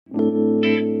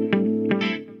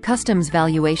Customs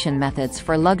valuation methods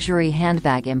for luxury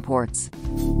handbag imports.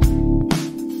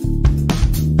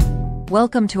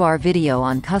 Welcome to our video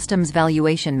on customs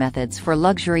valuation methods for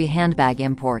luxury handbag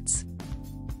imports.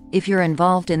 If you're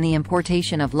involved in the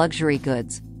importation of luxury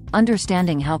goods,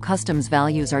 understanding how customs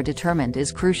values are determined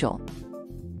is crucial.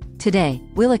 Today,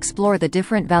 we'll explore the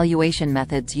different valuation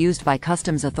methods used by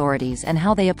customs authorities and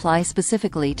how they apply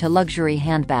specifically to luxury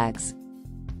handbags.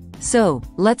 So,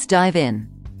 let's dive in.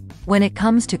 When it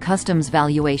comes to customs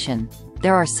valuation,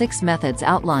 there are 6 methods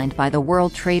outlined by the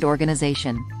World Trade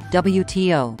Organization,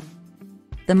 WTO.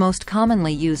 The most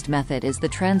commonly used method is the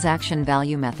transaction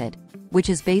value method, which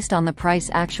is based on the price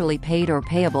actually paid or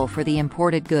payable for the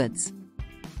imported goods.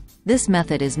 This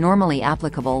method is normally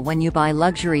applicable when you buy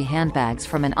luxury handbags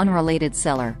from an unrelated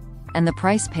seller, and the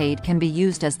price paid can be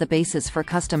used as the basis for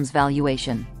customs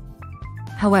valuation.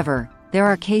 However, there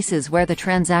are cases where the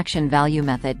transaction value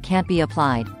method can't be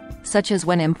applied, such as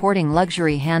when importing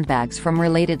luxury handbags from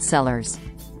related sellers.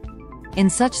 In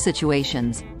such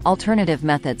situations, alternative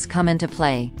methods come into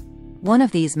play. One of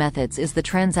these methods is the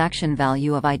transaction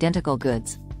value of identical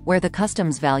goods, where the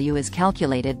customs value is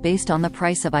calculated based on the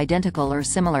price of identical or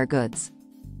similar goods.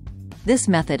 This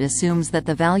method assumes that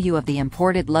the value of the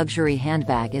imported luxury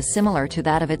handbag is similar to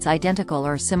that of its identical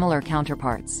or similar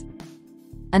counterparts.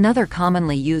 Another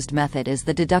commonly used method is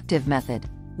the deductive method,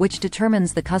 which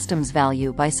determines the customs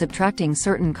value by subtracting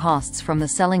certain costs from the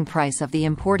selling price of the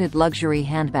imported luxury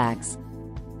handbags.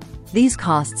 These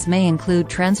costs may include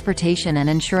transportation and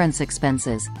insurance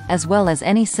expenses, as well as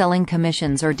any selling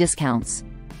commissions or discounts.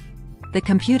 The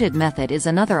computed method is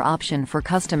another option for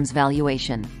customs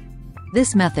valuation.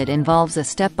 This method involves a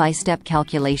step-by-step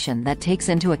calculation that takes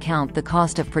into account the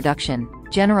cost of production,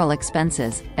 general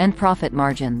expenses, and profit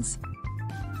margins.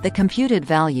 The computed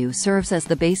value serves as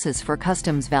the basis for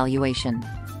customs valuation.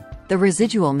 The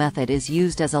residual method is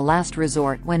used as a last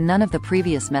resort when none of the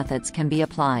previous methods can be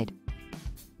applied.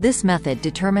 This method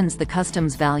determines the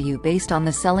customs value based on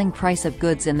the selling price of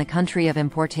goods in the country of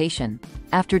importation,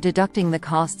 after deducting the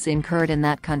costs incurred in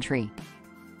that country.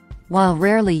 While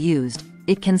rarely used,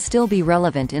 it can still be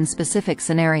relevant in specific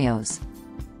scenarios.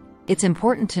 It's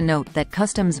important to note that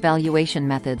customs valuation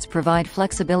methods provide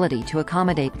flexibility to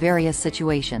accommodate various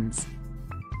situations.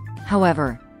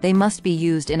 However, they must be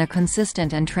used in a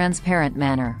consistent and transparent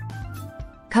manner.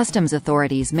 Customs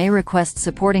authorities may request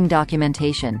supporting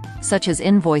documentation, such as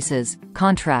invoices,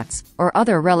 contracts, or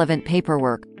other relevant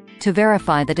paperwork, to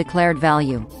verify the declared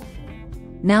value.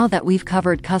 Now that we've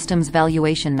covered customs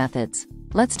valuation methods,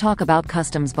 let's talk about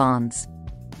customs bonds.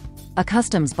 A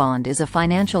customs bond is a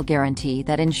financial guarantee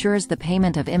that ensures the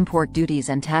payment of import duties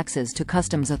and taxes to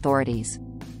customs authorities.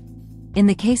 In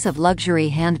the case of luxury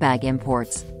handbag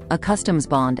imports, a customs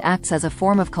bond acts as a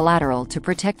form of collateral to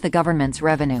protect the government's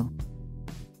revenue.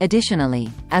 Additionally,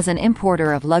 as an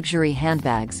importer of luxury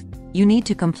handbags, you need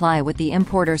to comply with the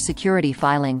Importer Security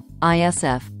Filing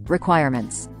 (ISF)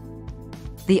 requirements.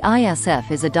 The ISF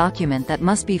is a document that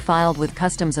must be filed with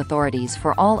customs authorities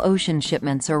for all ocean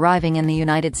shipments arriving in the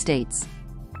United States.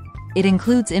 It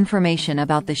includes information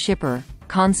about the shipper,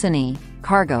 consignee,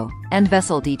 cargo, and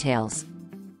vessel details.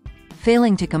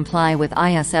 Failing to comply with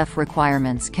ISF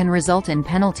requirements can result in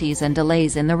penalties and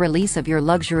delays in the release of your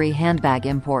luxury handbag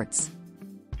imports.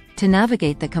 To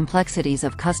navigate the complexities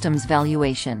of customs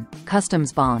valuation,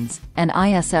 customs bonds, and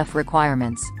ISF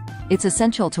requirements, it's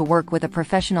essential to work with a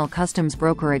professional customs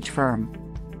brokerage firm.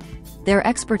 Their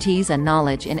expertise and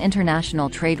knowledge in international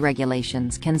trade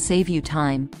regulations can save you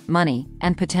time, money,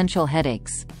 and potential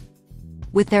headaches.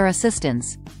 With their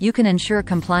assistance, you can ensure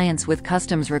compliance with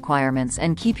customs requirements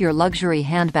and keep your luxury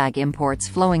handbag imports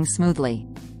flowing smoothly.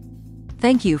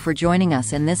 Thank you for joining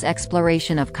us in this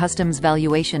exploration of customs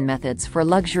valuation methods for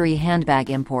luxury handbag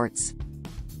imports.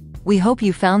 We hope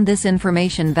you found this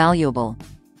information valuable.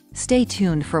 Stay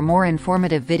tuned for more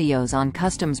informative videos on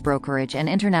customs brokerage and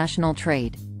international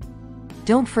trade.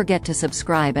 Don't forget to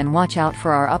subscribe and watch out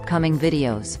for our upcoming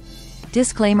videos.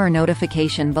 Disclaimer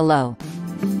notification below.